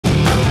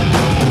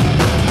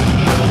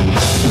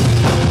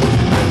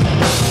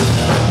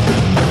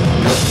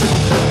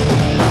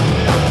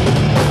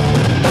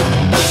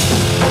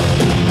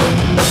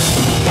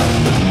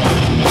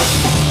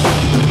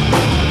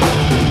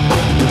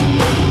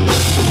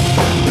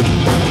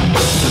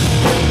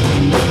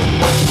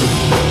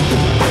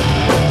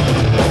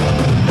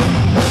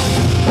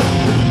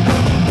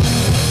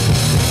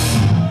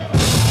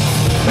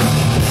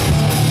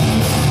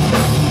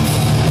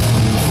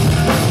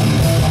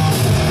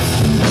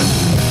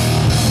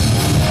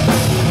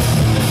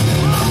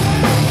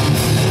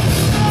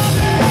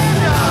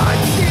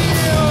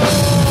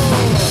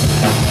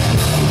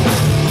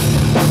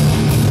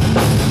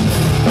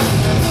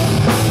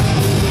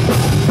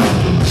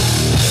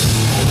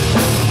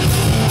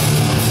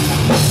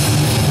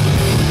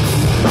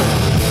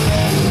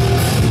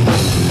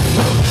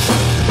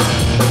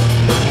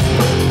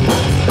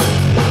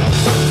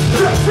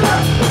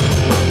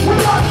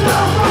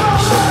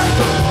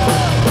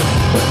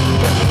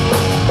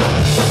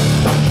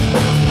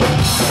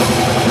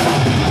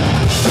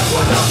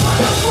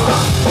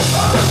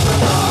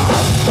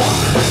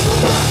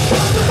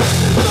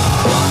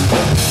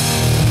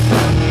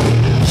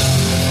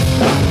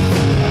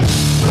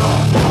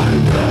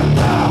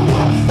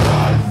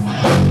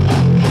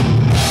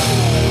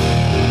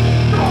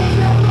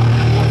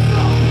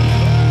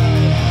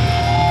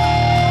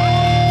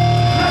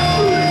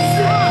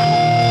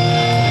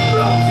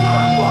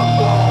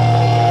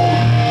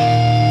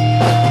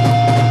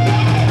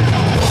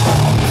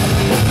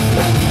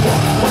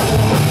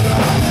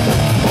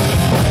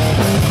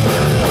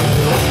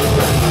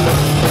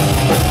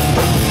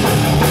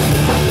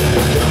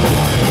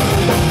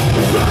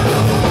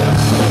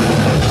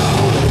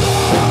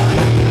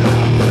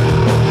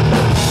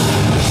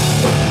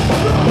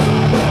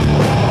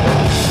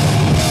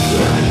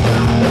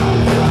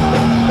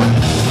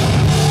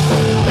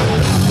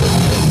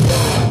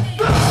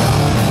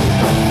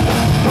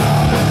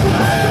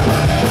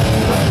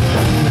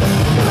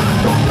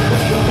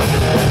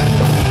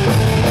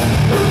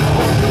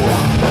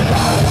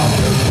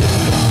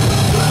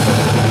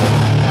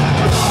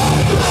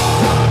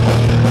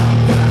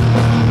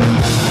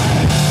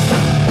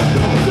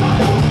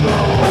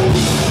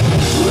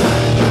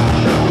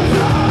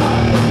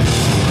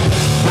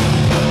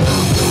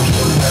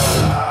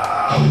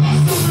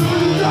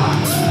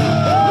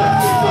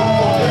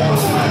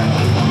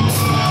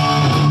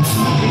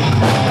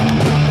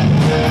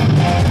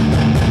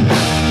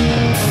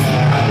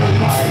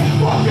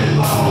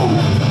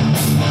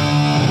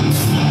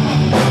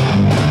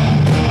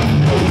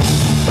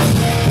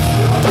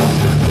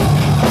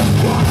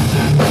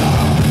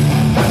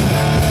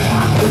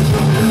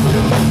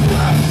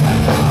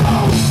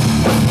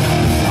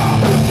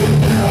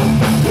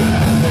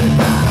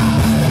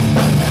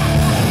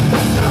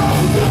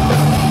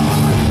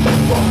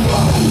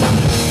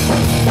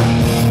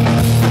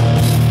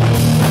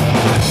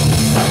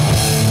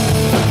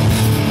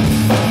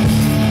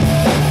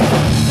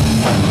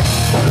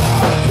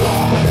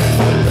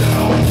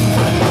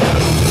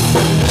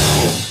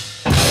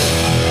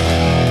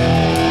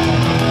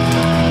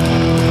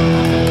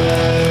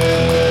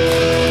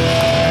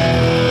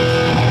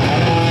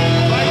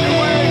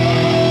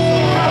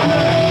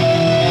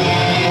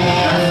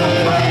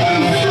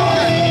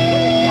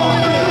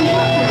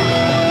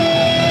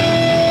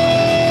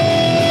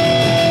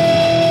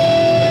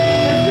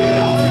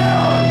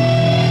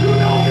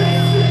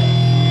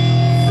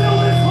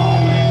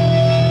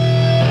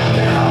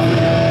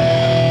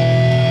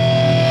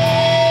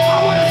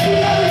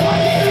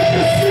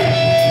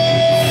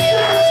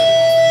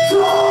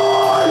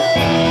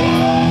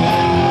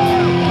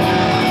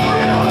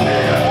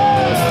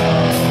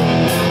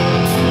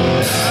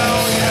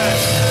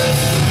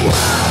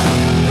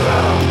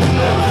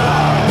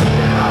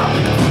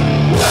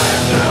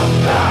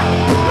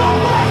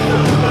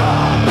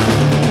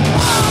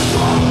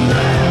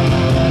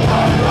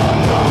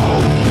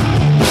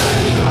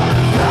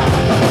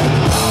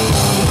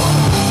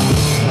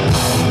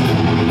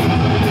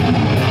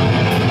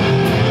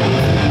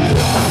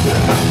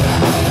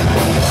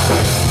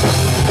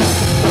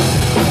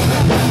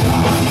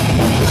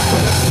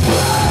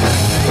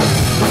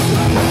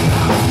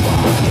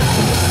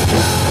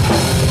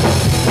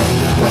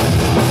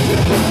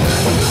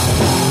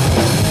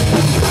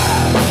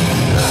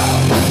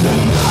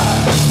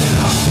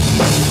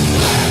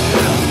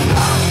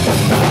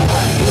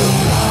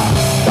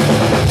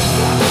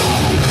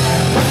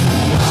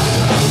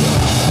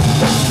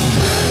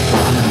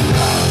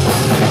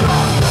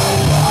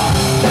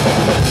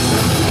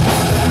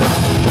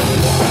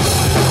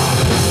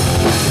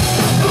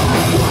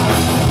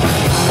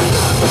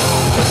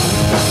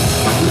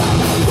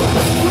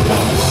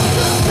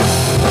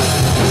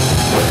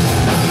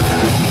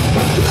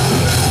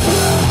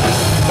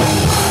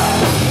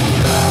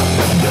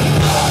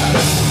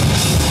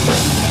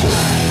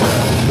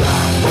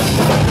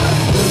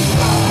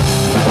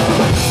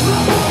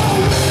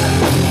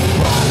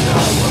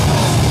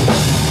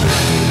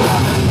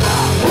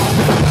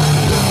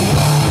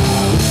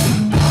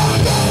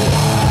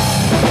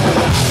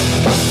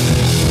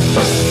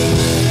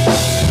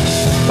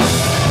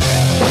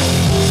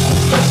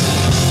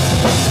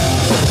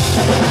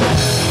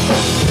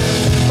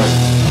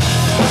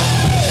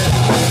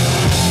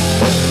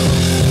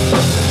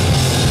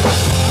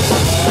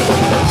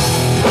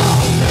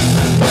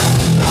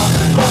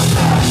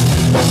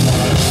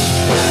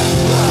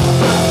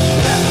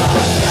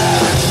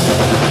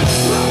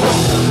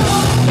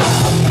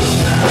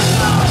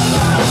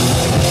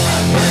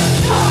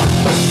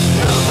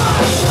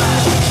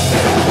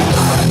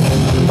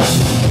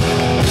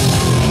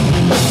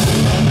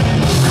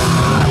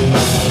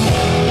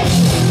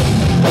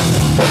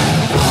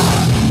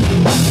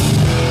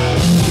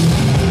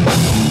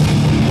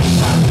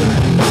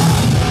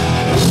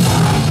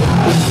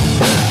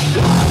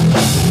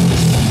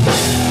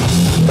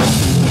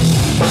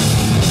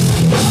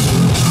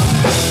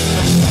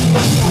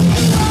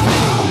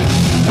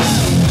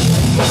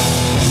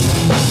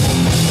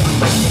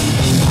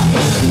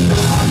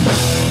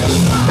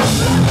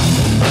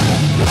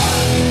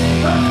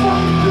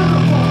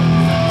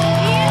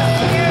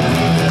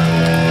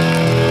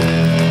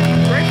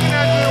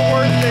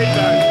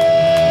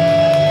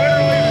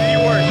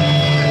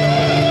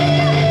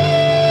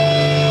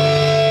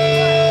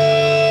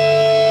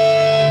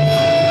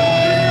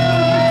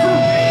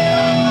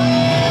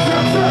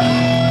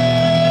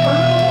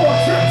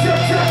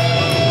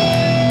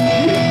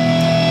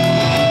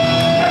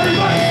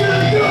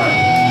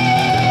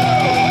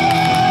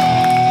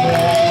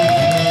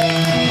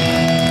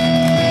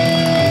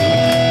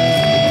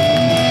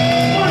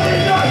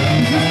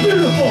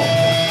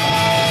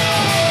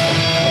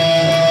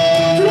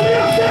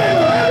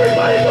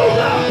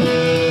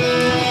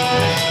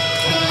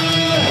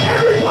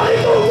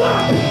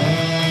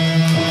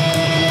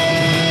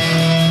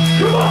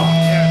Come on!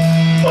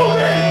 Move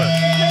in!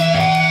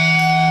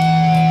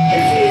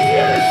 It's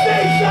easier to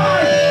stay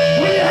side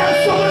when you have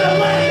someone to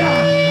land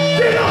on.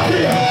 Get up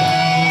here!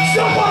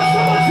 Jump on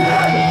someone's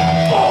head!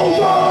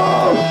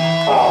 Overtime!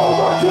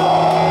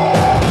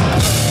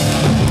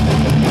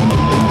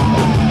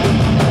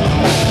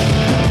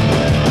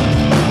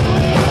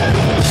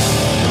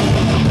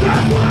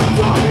 That's what I'm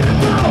talking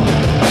about!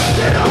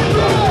 Get up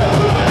there!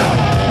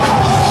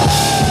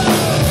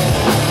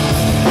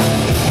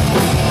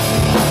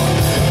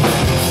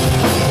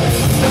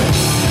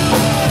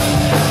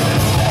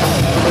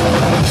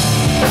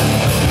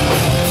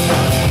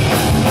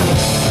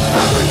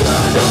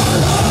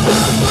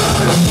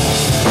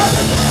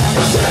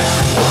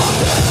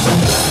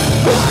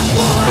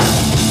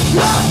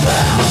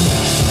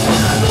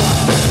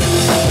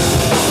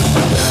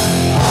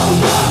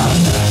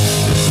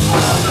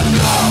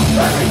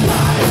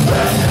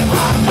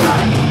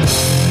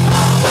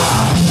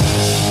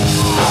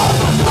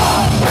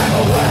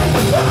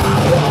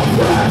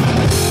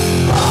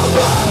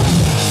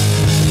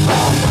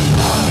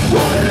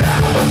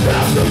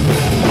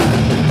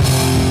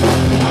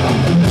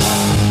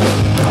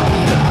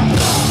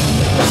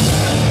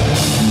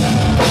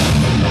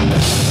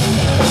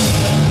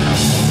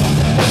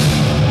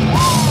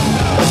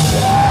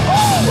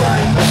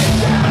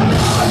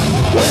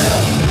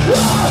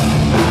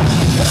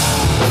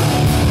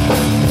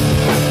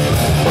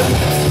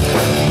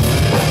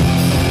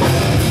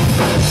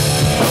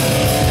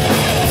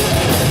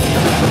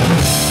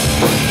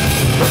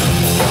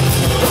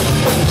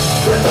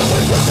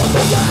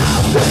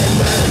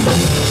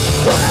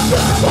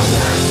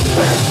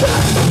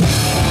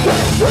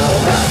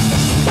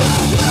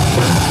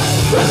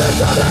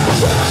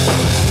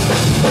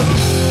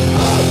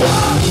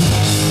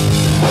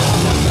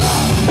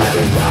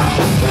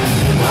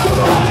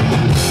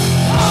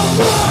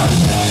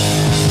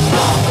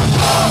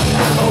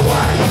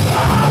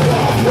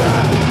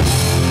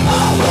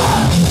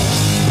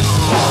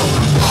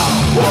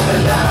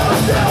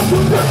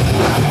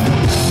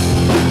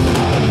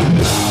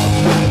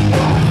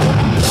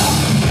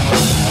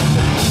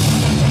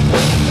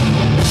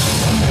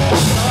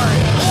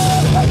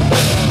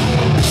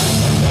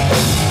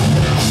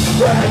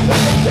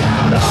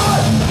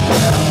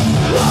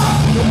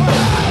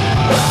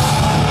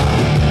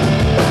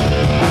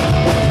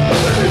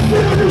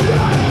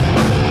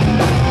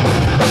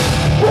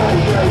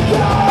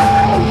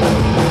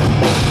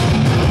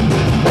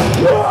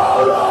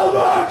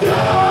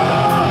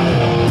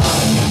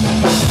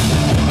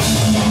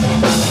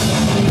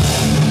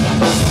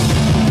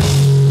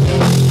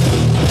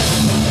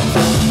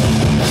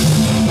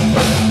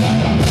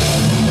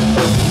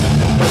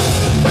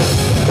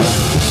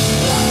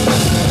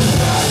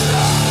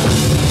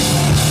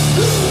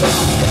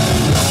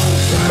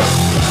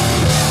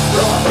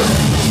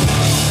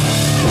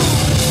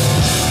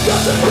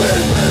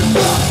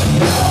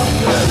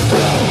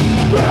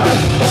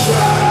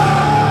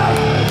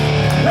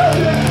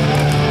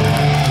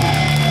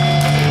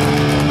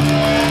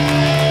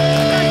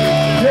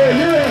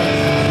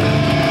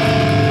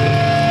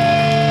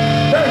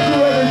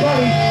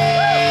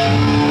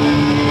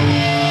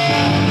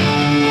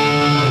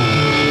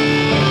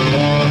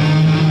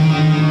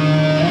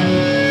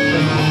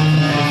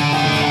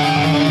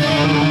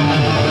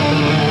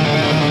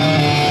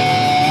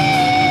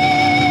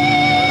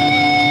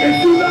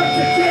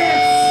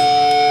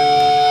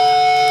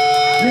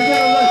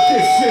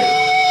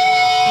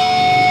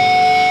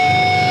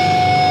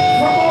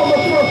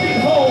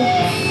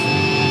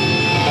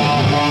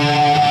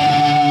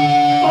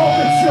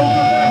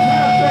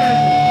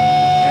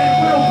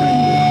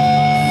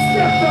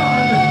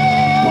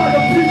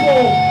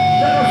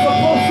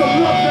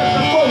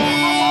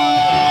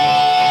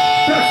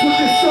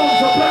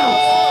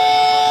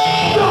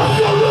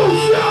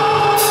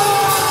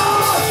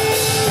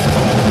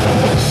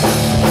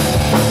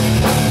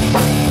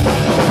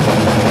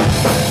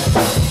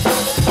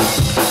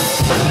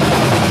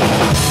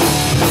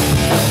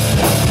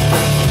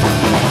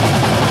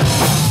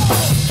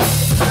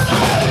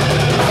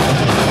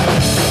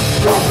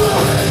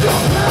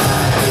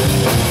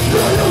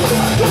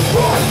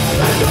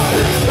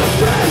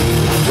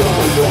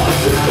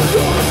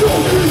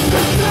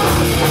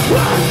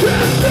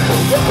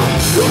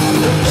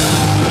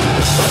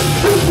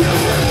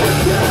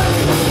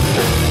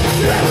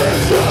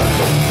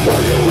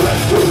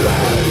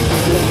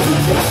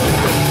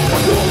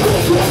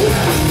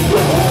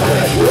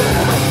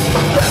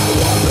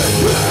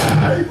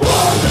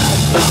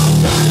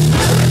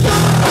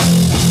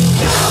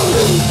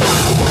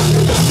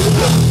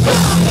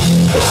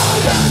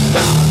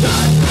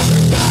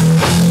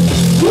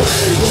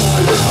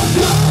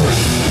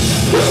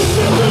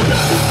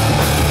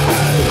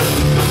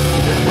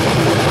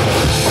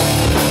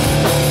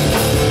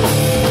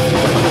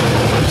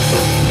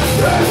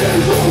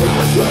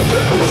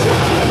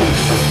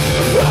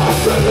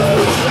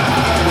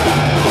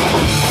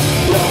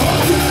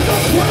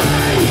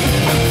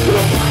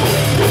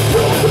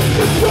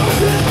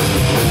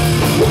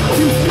 What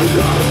you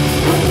become,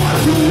 what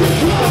you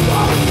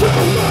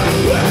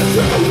become,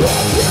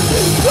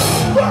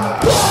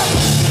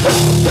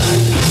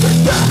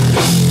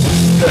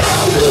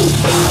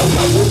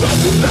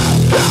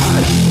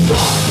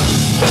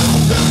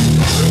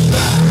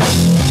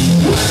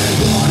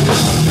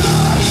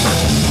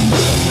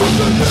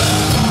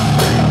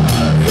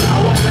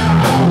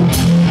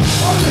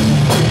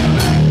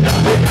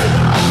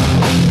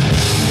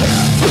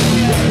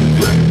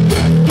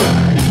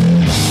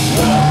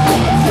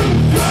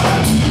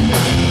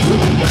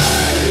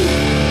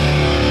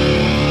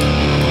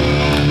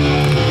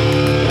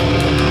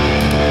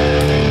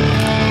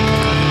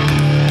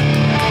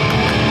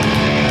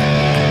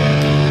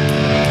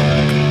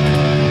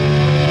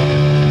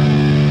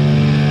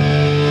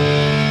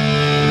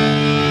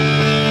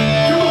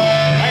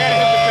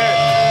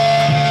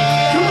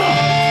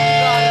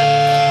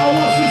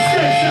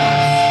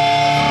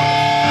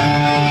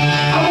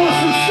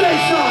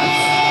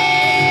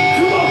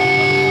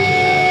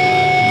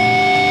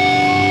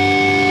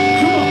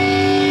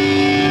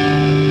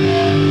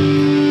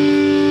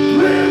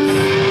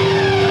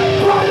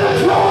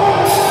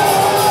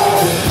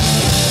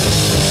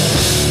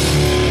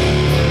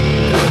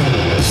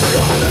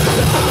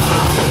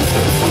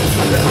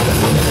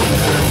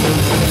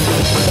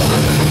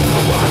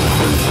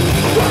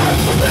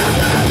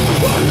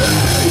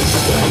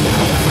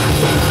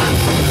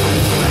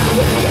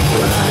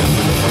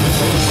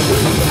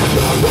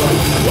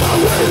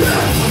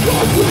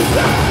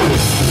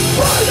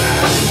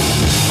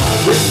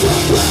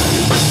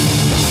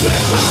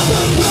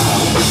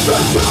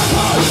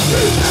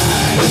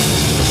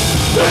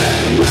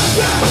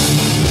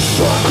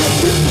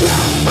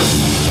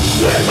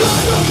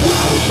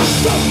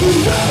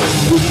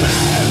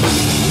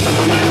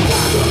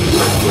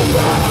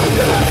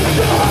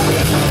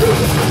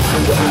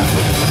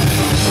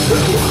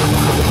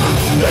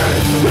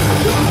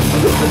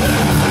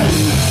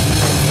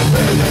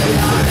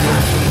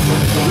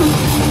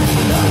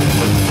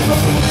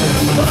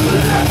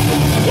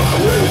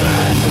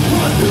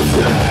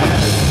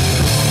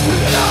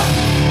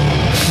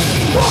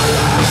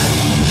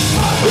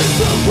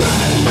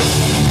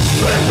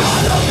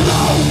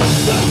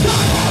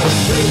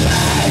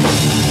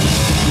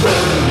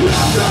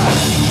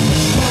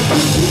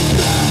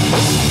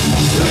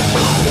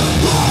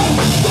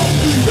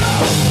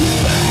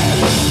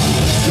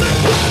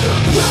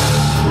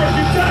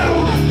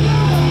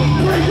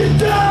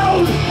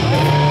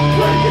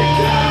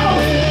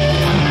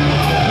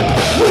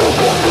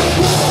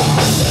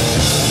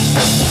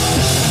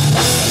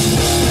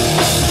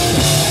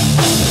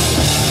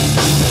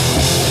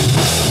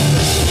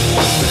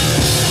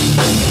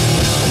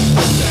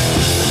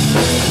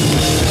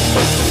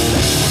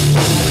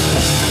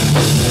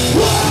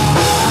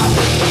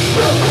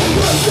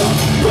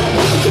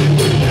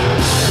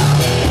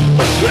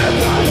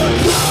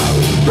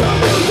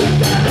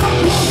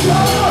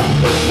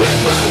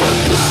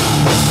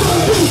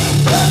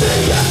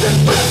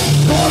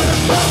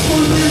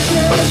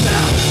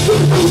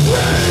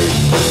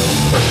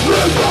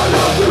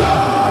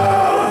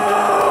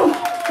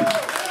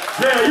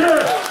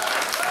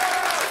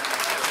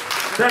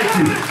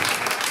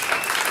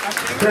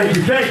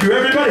 Thank you.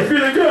 Everybody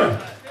feeling good?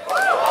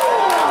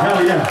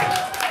 Hell yeah.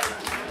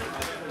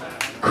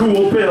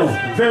 Cool bill.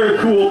 Very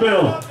cool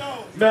bill.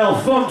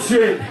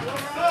 Malfunction.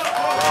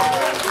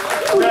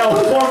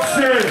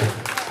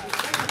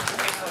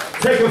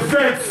 Take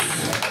offense.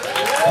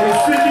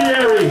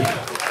 Incendiary.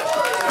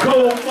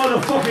 Cold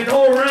motherfucking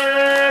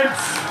orange.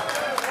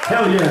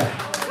 Hell yeah.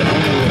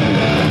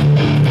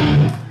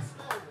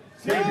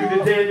 Thank you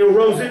to Daniel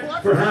Rosen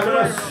for having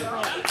us.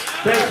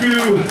 Thank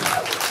you.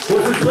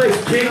 What's this place?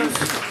 Kings?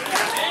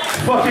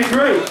 Fucking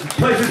great.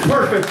 Place is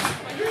perfect.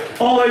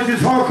 All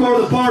ages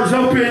hardcore. The bar's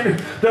open.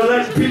 They're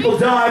letting people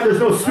die. There's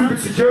no stupid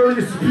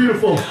security. This is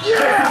beautiful. Yeah.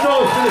 Make some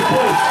noise for this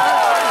place.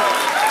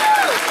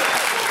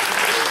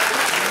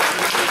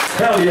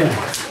 Hell yeah.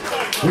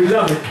 We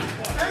love it.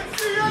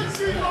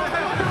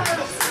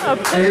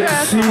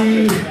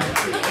 MC.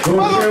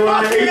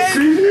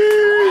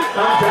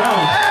 I'm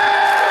down.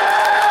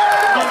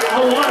 I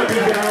want to be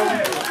down.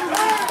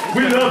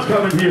 We love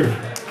coming here.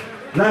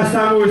 Last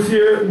time we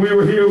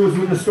were here was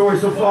with the story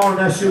so far, and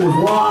that shit was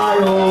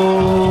wild.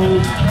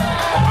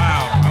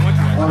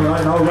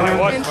 Wow. All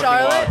right. In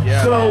Charlotte?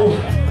 Yeah. So,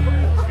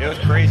 it was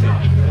crazy.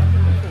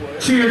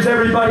 Cheers,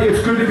 everybody.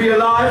 It's good to be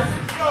alive.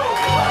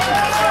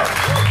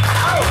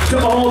 To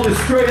all the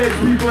straight edge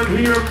people in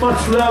here,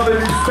 much love and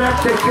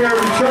respect. Take care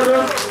of each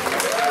other.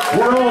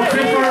 We're all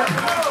different.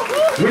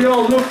 We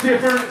all look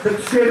different.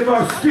 The shade of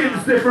our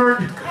skin's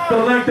different. The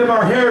length of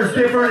our hair is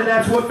different, and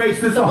that's what makes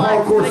this a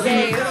hardcore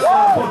scene.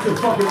 Not a bunch of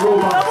fucking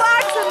robots. The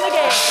blacks in the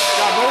game.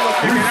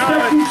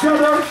 Respect each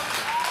other.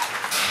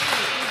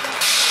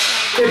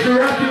 If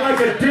you're acting like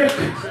a dick,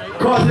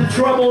 causing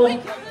trouble,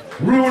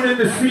 ruining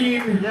the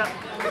scene,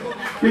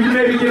 you can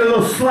maybe get a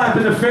little slap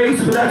in the face,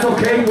 but that's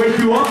okay. Wake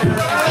you up.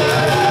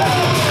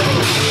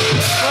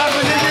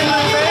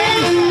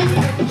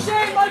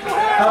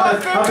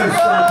 I've been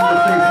slapped in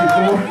the face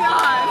before.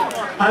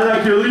 I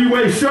like your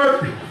leeway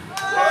shirt.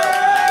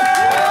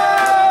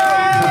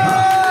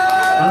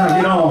 I like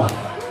it all.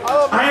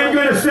 I am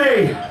gonna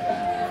say,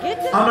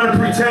 I'm gonna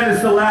pretend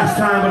it's the last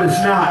time, but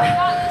it's not.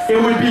 It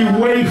would be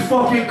way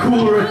fucking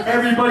cooler if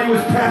everybody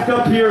was packed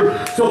up here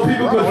so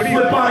people could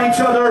flip on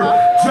each other,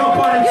 jump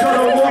on each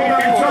other, walk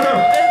on each other.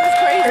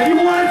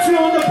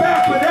 still in the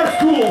back, but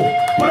that's cool.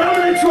 But I'm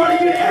gonna try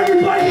to get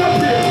everybody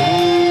up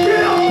there.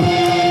 Get up!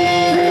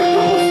 Take a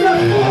couple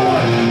steps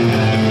forward.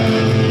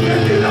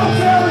 If you know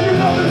Taylor, you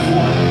know this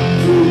one.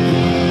 To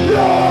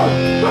your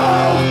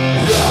mouth.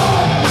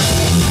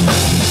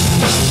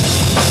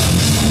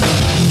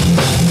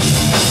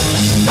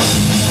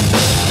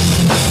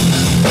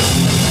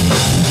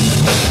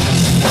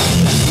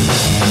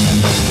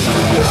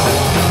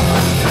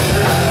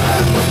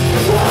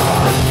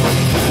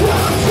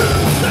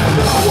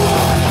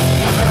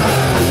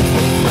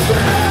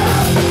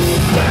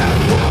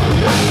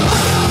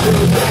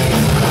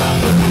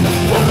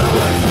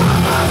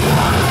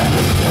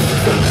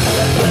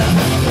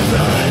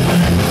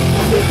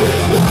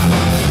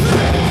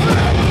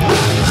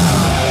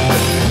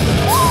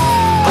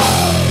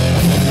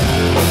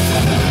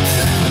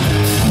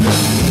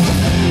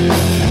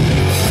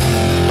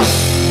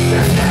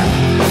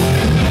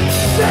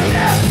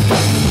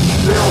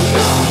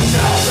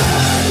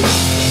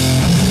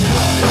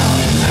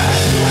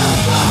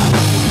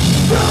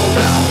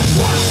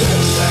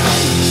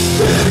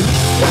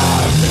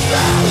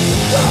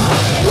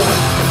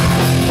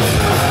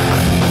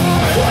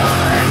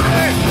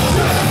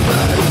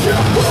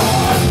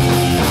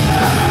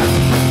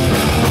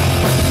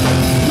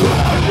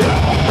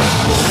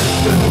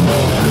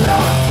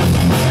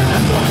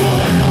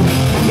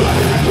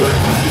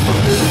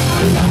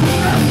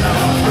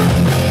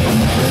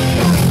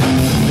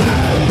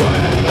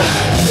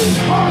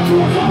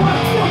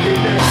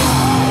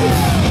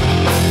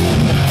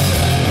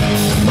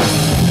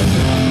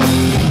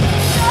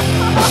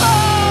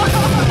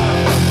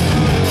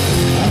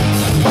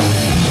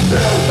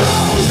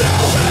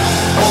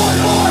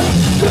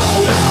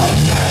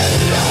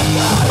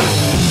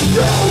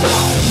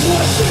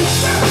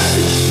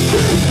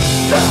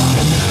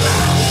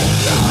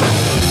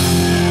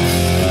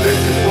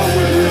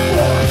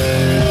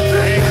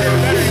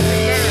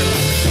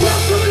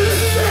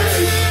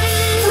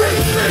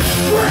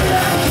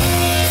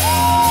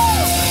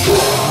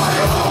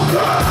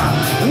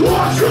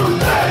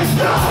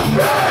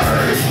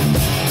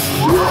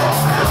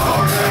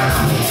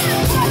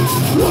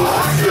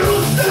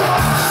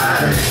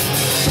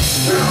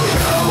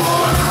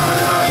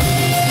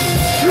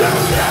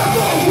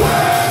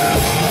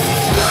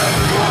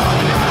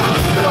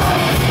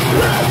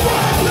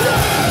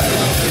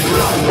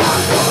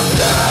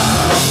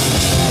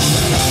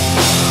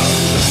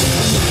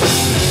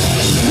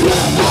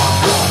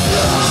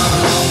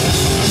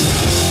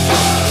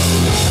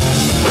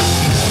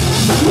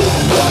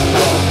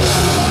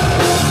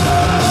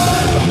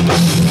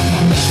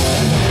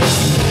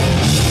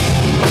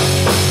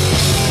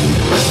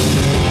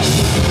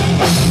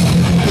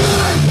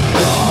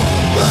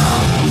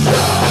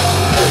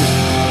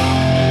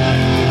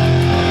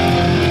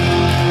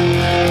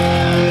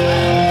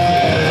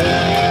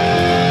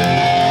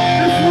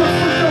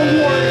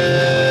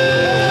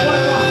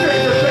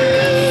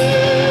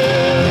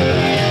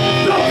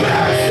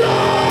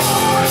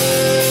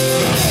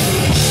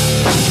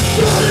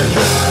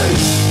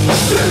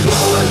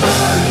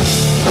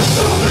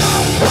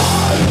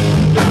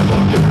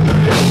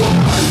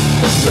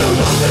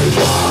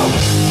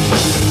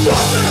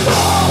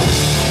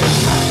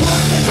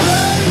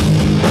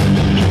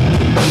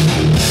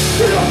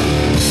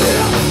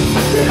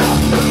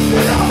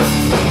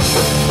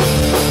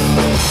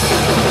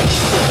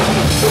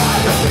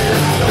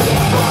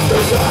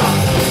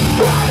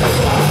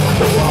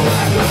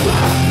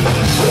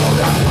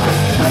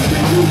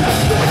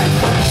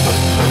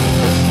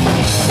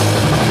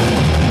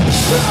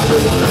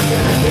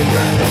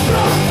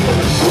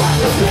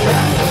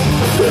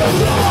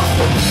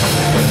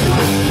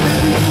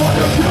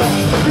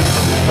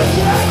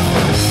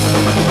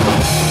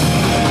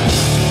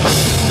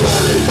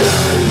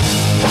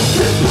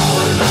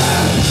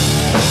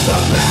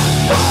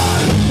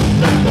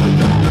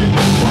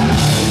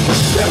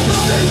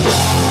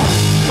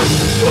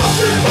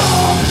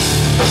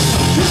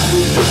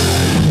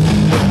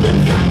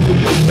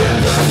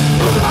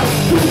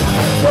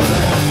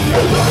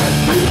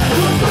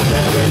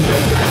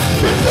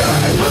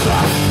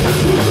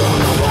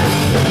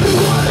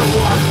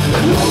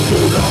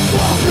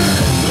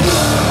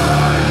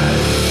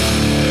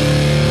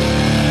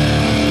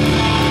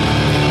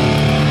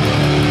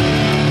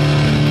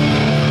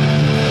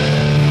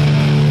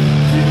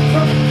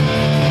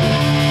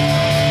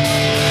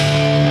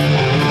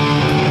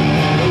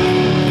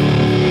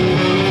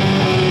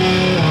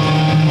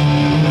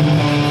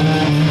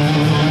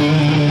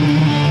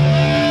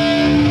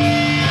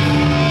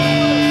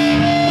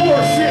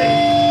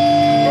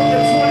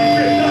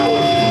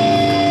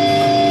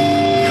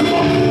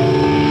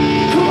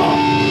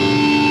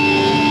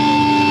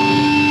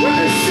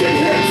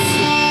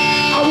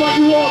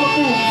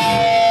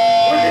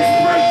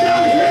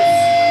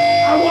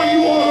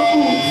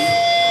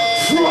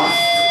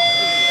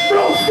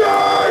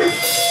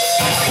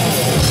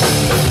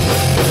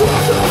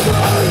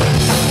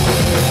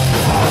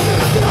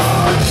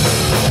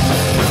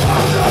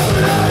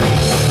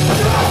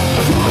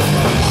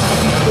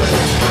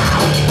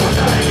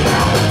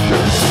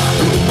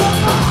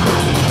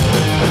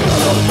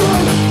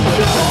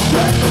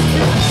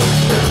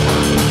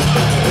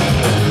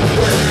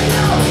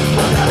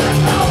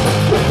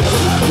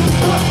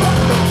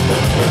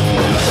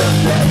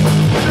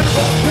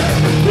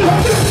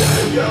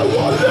 you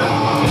wanna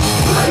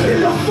bring it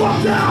the fuck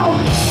down.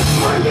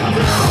 Bring it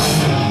down.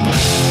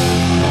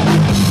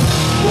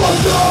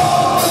 What's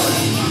up?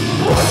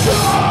 What's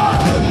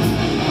up?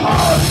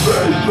 I've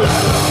been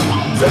better.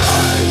 Take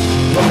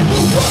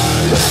away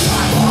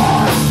my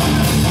heart.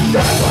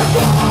 Take my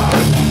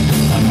heart.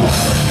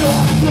 What's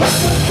up?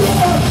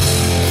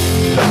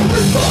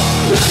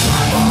 Everybody in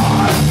my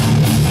heart.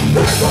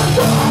 Take my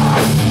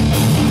heart.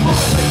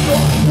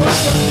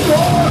 What's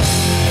up?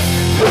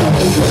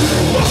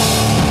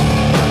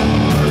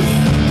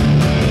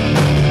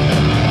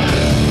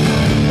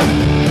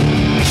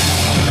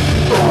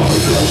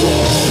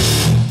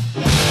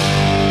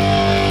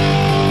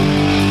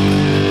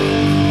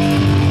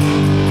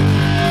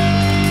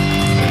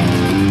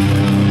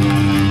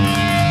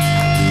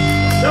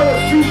 That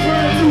was two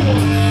brand new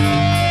ones.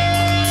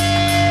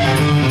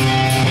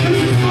 This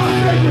is my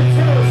favorite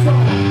terror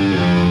song.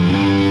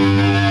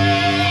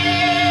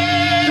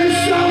 This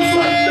sounds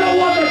like no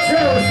other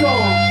terror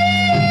song.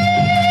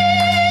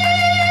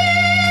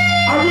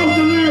 I wrote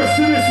the lyrics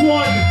to this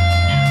one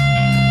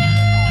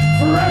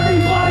for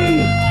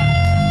everybody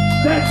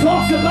that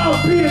talks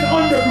about being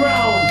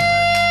underground,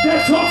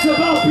 that talks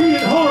about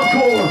being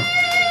hardcore,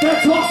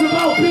 that talks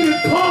about being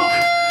punk,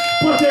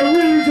 but they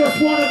really just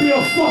want to be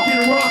a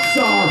fucking rock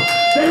star.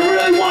 They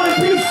really want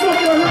to be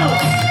somewhere else.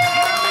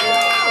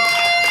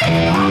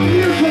 I'm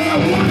here because I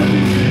want to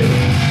be here.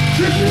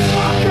 This is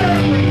my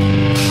family.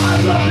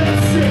 I love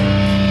that shit.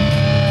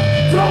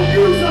 Don't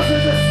use us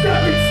as a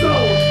stepping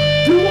stone.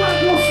 You want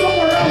to go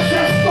somewhere else,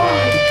 that's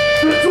fine.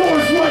 The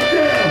door's right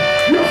there.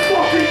 You're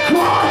fucking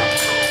caught.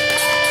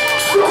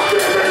 Don't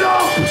give it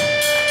up.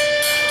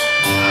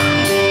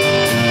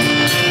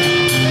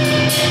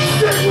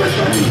 Stick with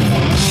me.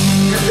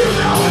 If you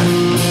know it.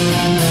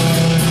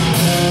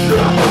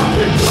 You're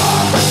fucking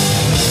caught.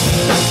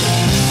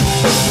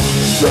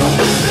 Don't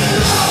give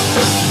it up.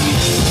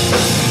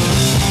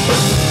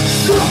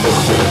 You're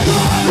fucking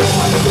caught. You're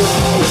my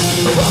soul.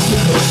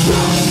 Fucking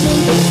caught. Don't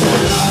give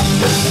it up.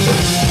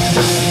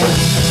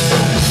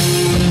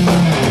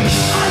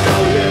 I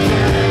know you're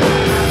there.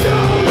 I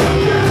know you're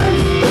there.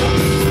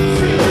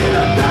 See me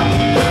about.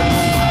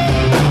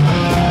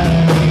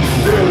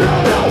 You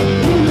don't know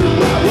who you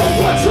are or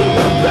what you're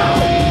about.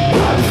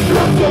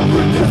 You're so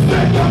quick to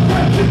think I'm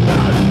catching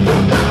out.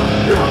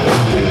 You're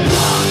fucking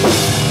caught.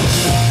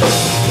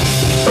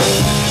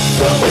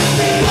 Don't give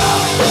me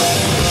up.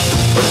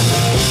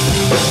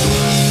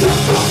 You're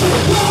fucking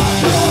caught.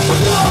 You're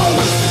so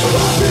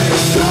fucking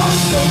caught.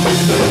 Don't give me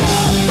up.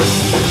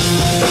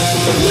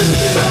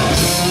 Lift it up.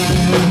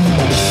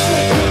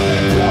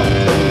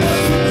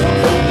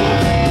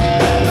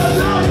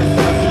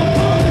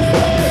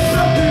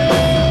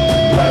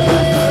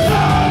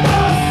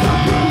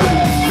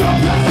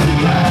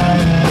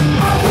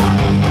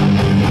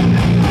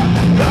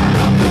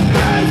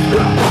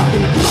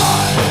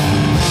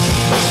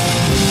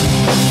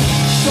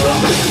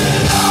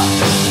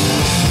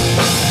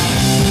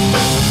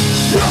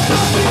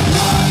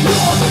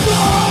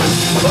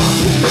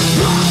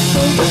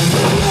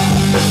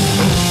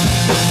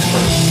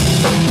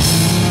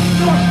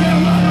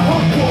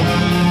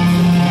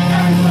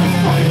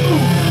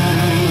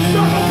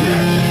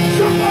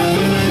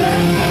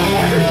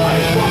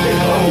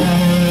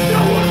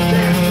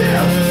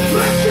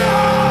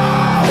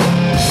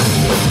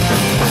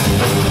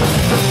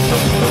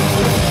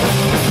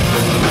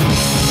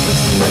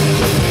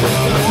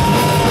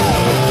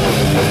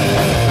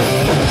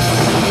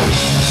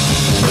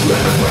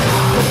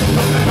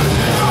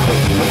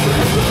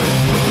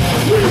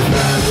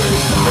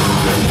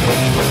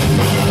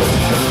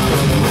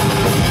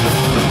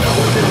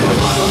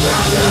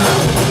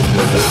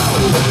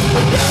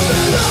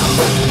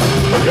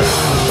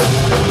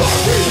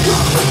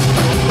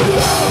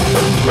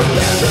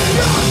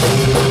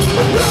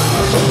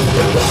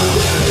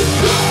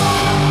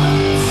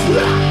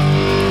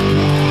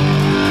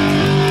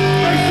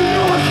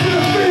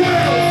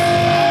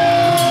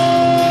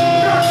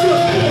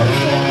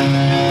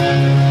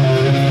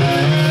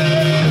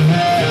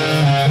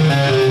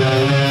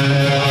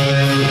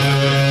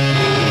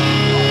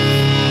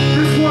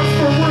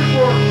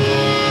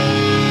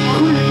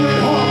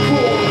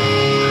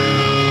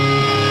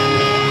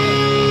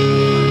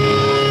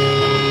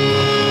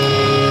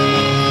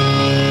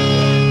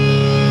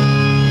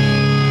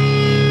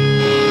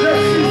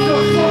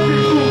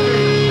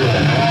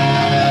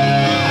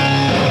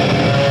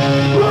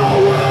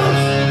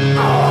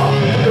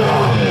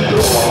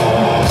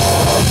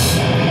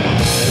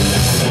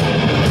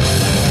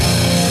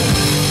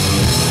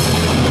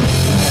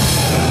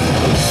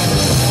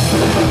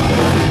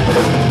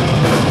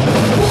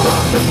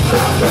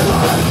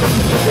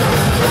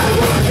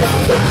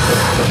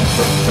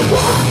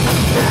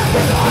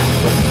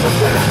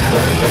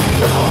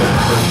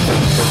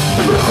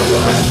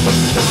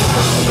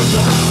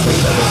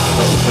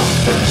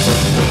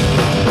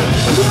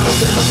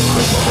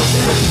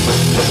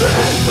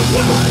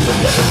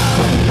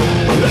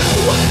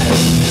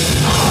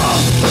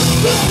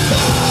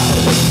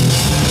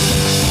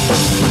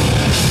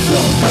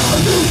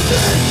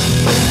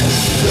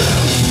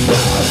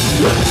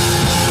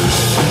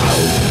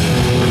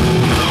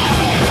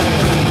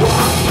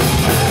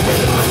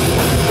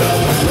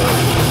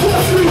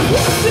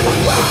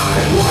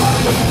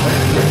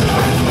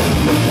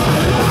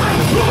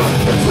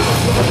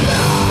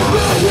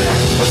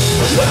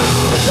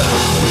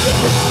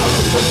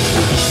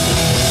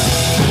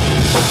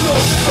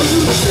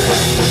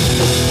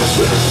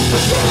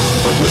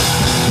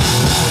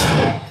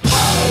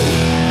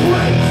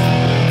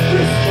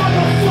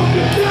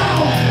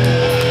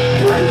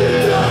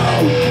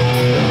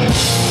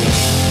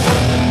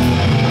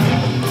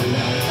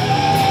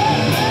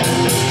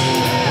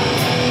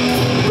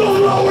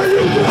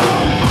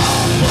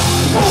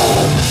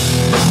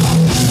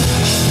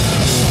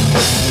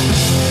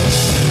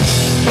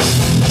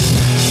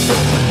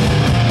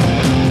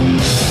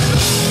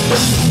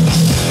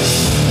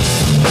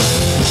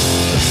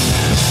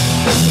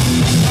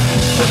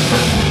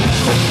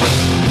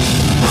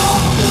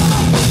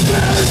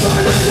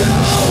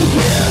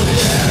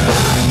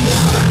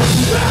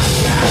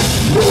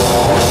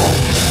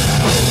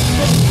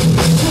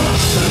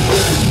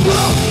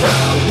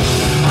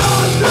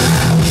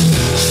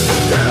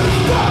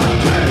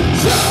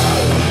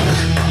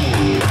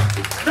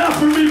 Not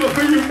for me, but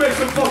for you, make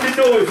some fucking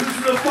noise. This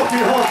is a fucking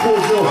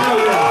hardcore show. Hell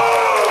yeah.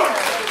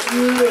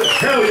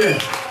 Hell yeah.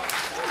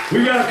 We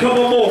got a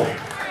couple more.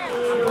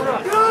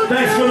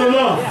 Thanks for the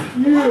love.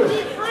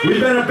 We've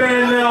been a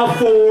band now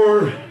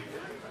for,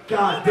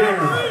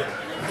 goddamn,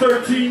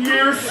 13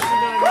 years.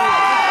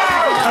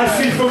 I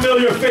see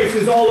familiar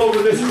faces all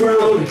over this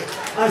crowd.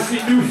 I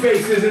see new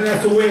faces, and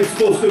that's the way it's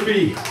supposed to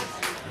be.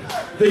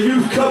 The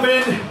youth come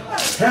in,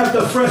 have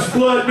the fresh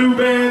blood, new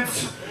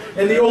bands,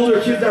 and the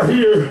older kids are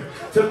here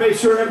to make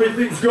sure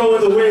everything's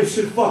going the way it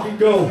should fucking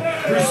go.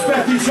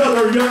 Respect each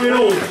other, young and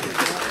old.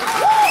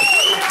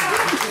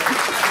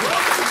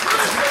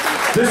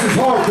 This is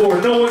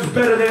hardcore. No one's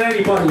better than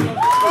anybody.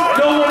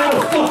 No one in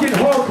a fucking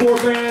hardcore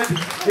band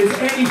is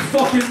any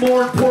fucking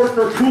more important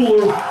or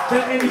cooler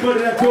than anybody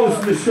that goes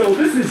to the show.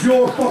 This is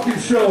your fucking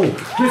show.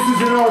 This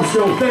isn't our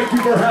show. Thank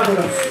you for having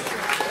us.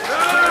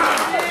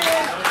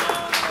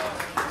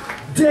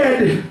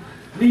 Dead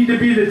need to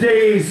be the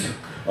days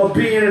of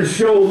being at a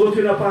show,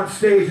 looking up on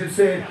stage and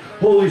saying,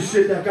 holy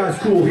shit, that guy's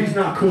cool. He's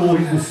not cool.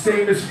 He's the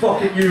same as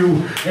fucking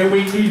you, and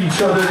we need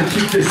each other to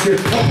keep this shit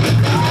pumping.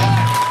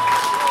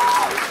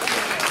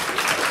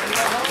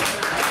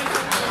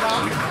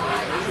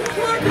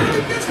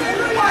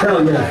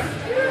 Hell yeah.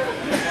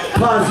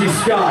 Ponzi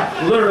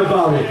Scott, learn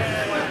about it.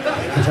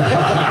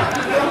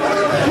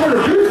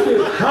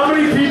 How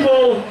many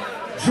people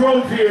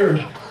drove here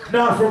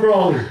not from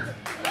Raleigh?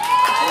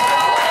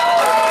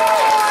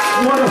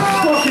 What a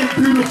fucking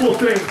beautiful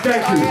thing.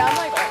 Thank you.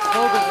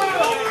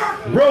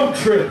 Road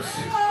trips.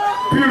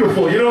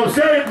 Beautiful. You know what I'm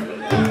saying?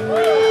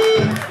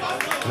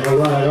 All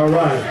right, all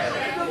right.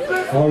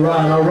 All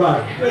right, all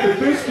right.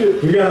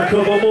 We got a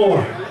couple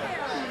more.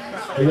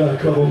 We got a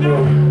couple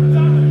more.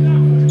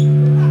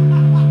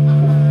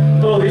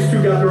 Oh, these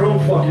two got their own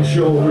fucking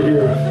show over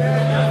here.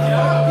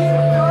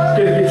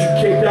 Gonna get you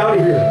kicked out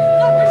of here.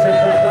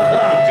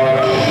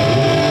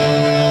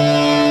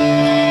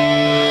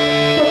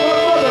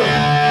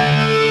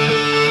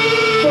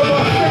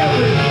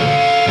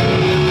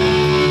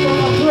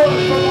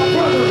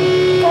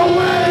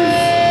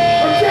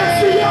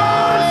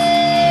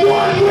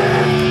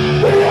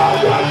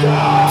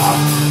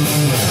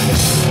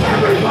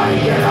 Everybody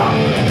get up!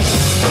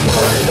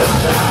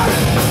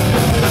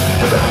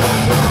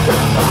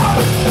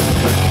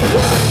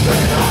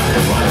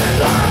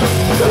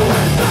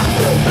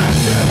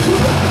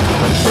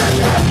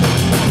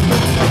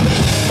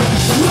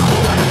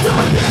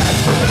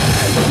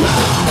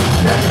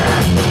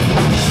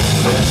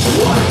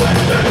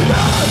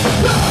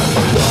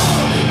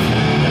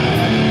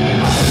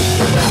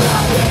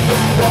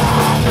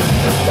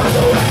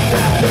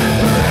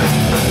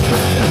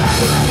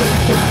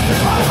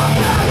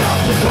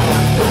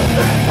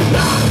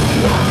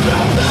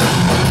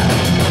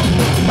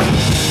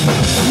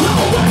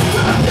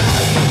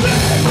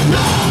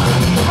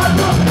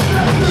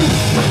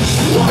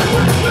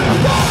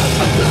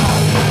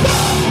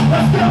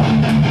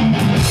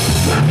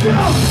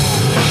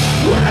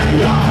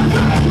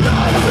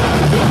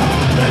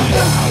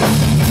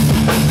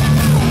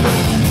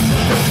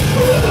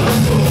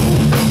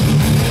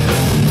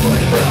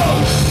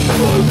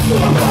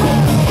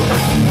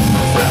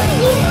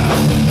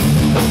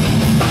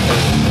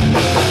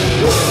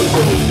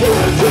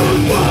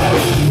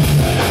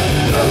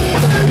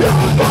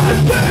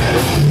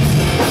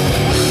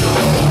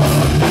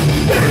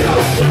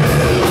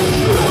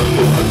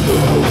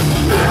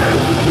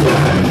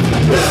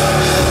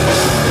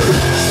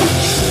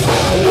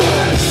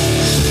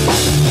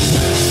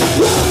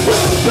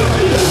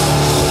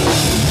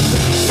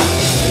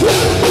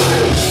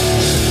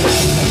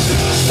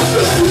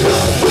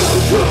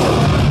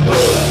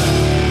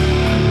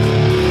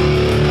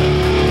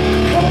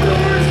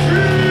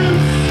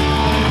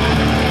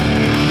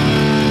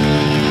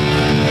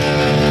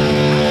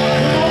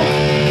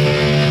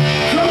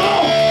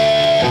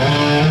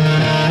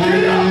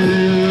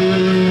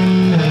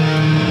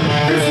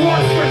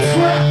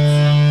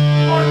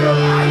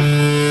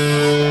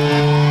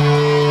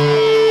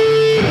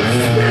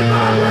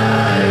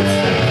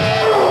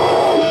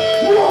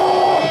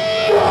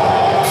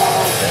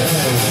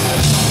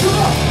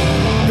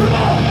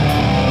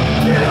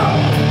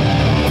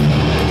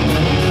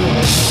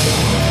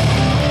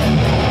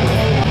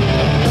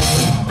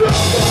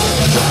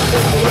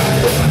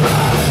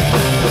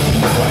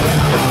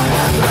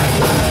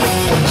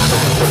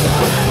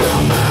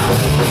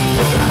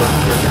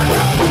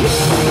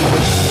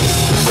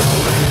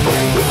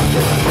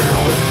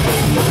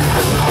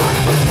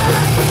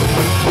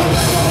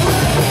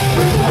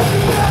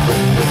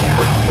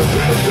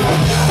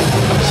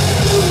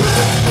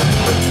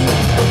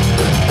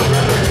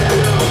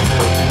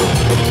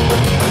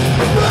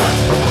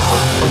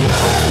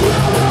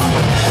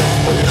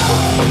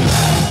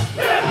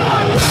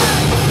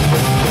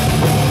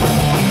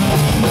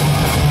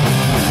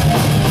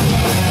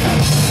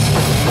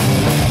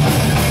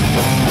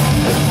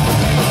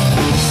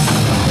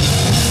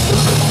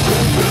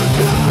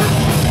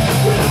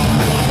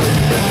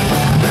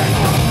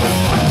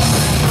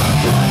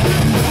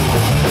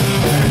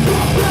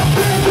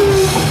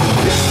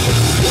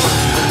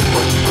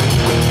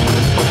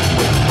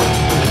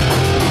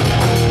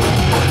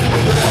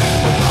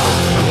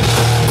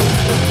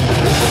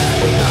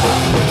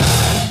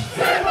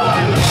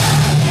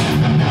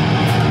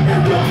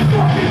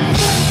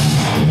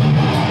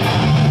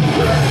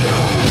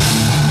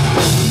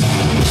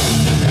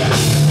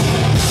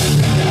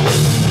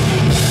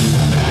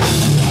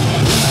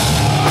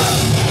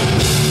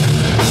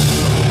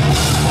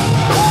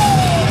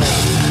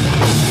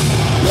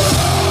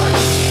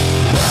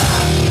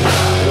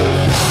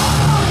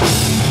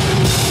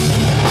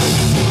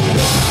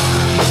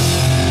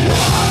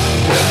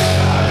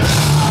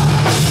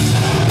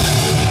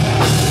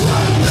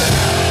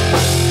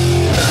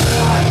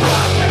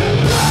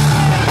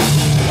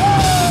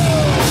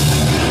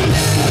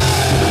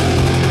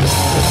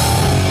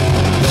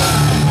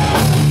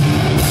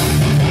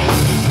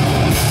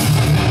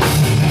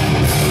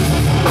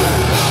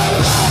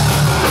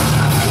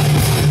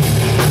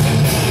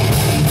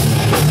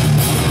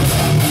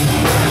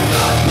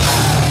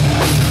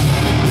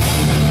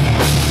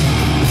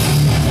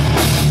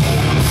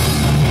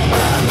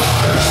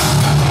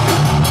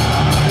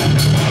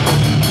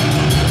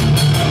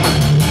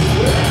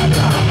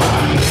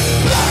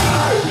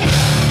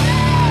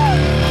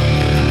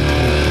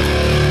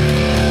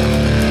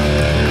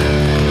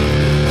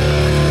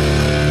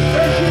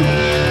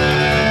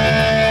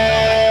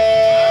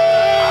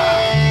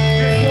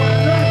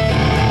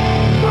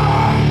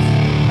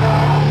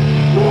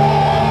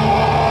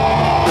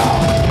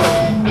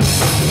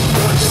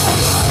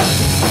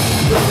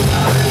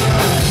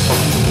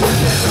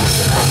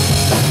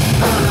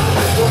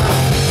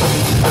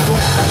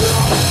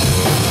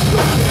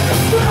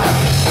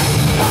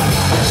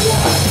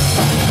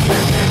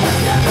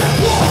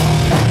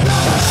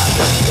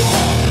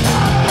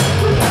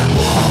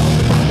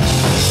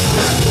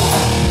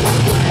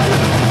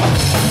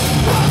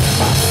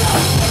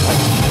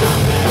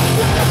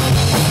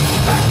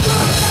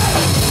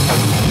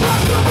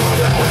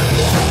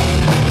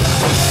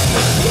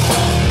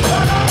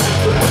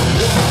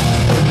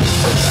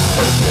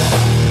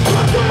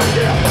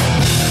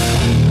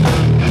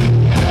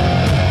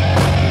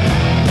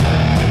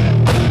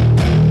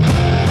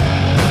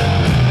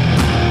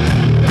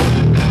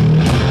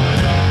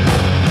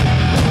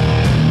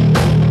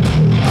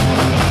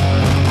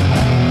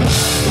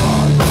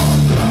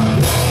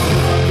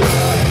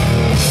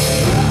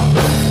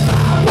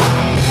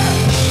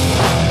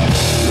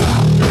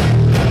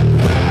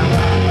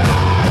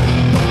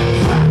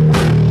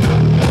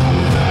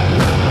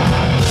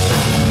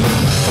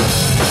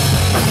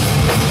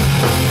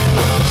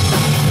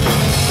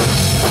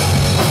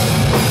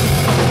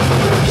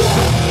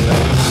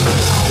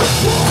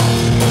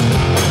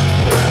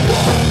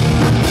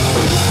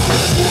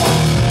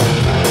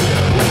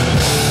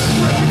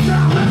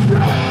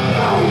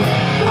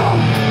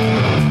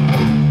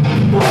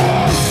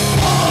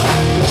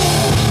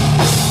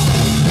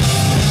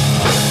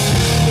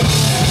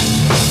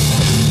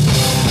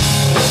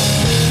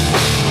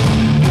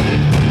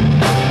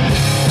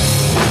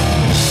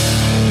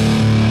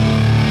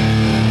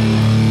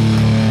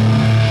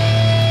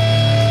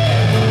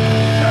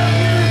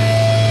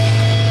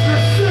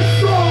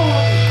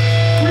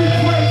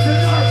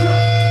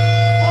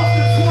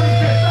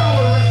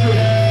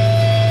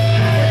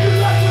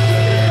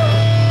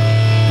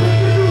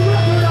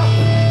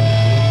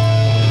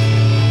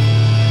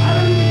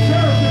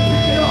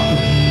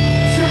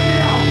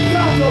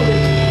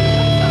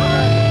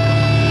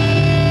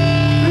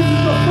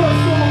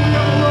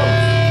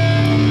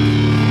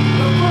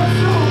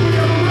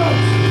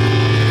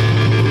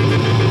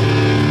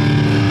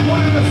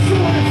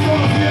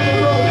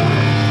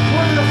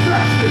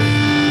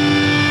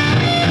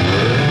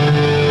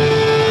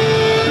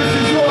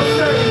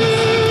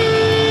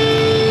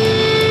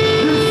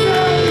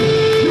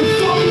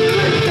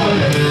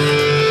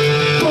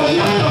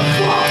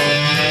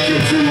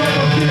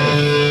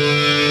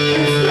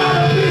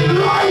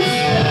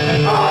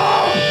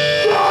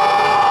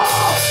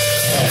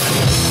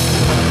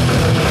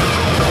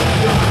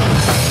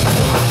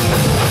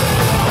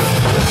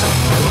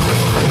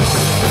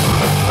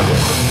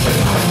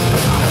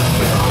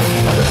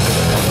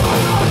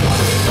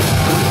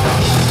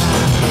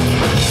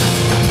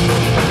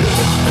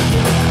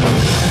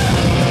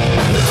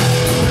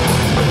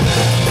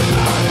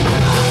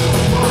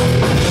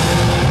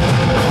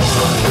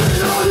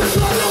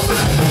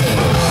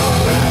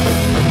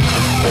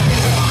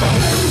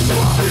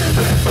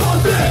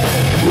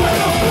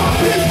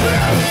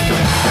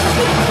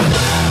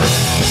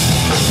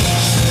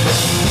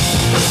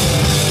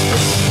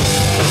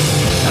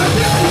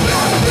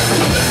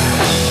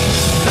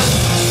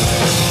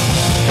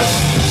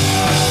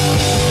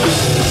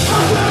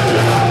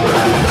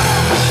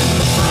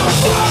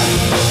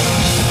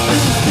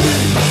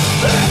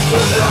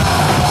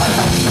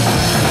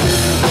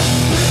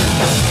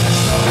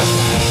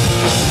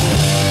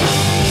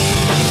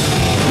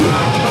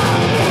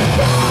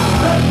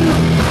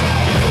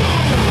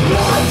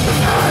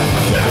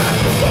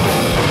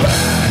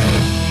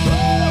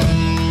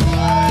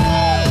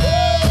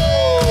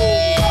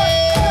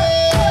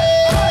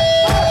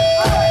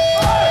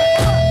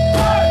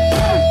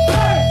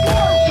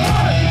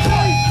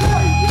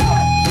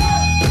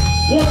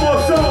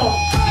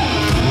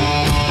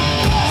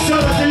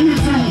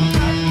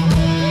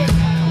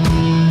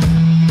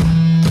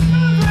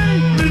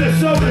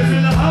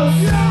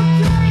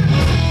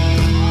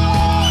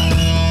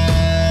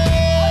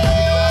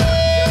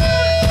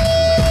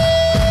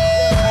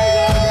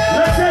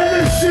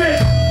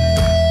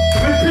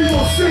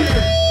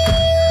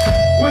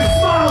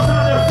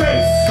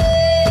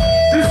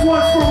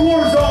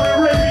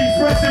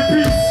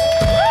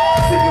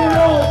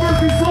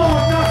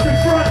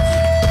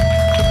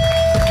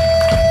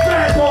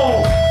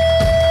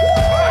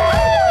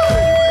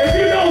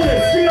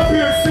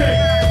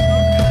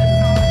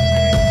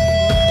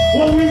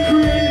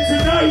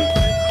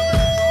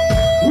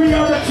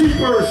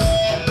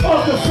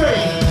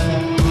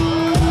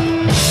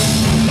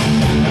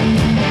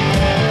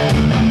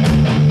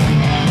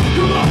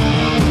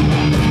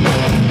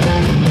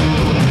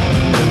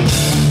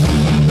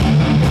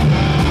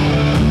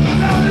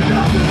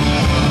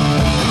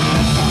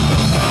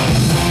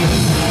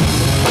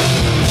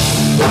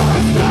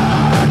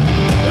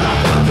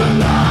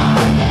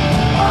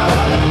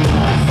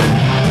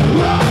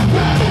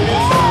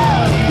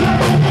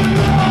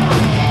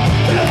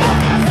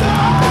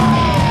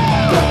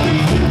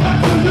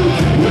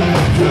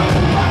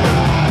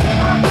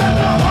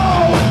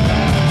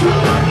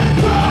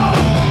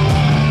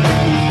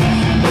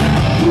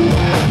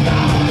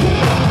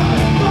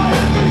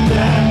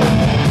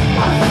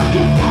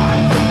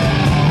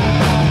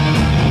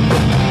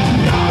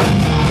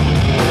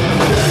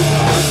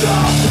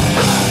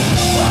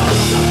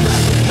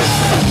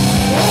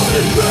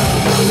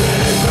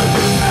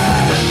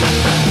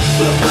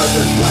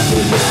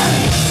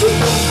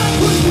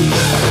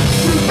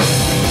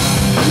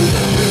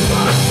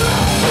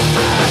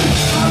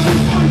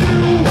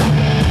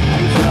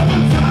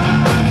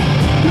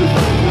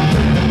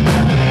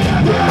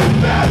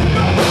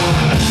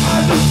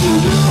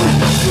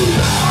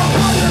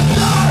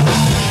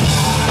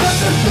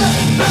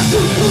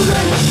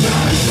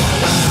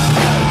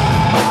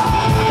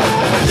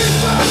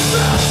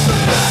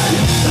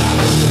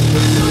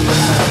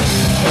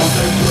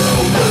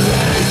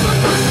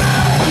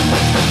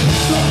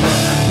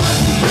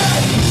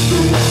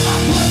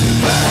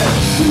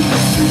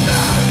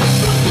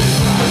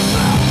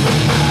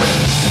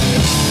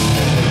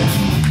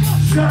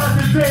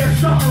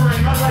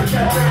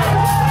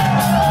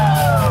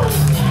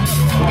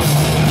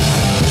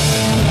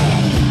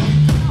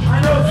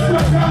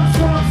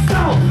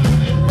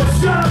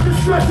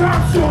 stretch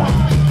Armstrong.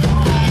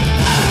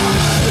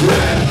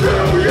 Into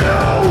you.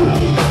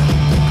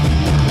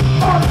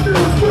 I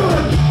feel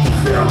good,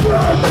 feel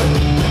good.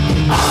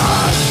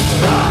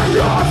 I'm by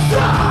your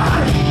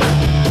side.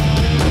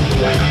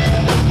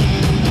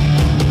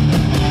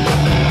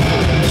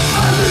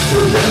 I miss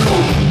you,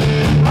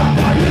 I'm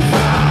by your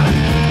side.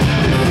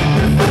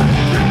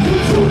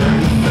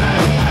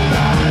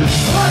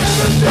 I am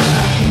a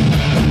dead,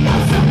 I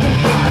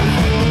sacrifice.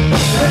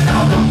 And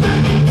now the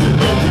thing to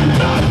do is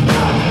not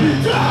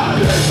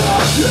God is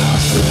not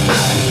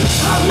yesterday.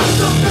 I was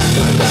a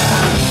bigger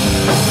man.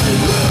 Only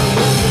little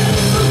was in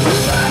the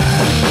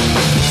man.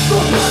 So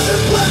let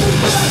it play the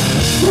game.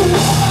 You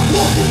are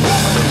walking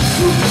back.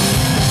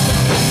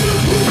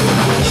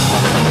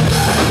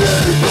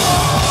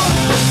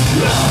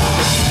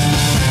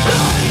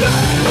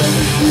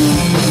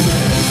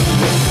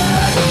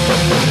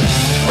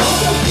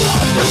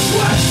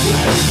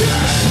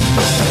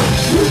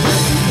 You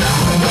are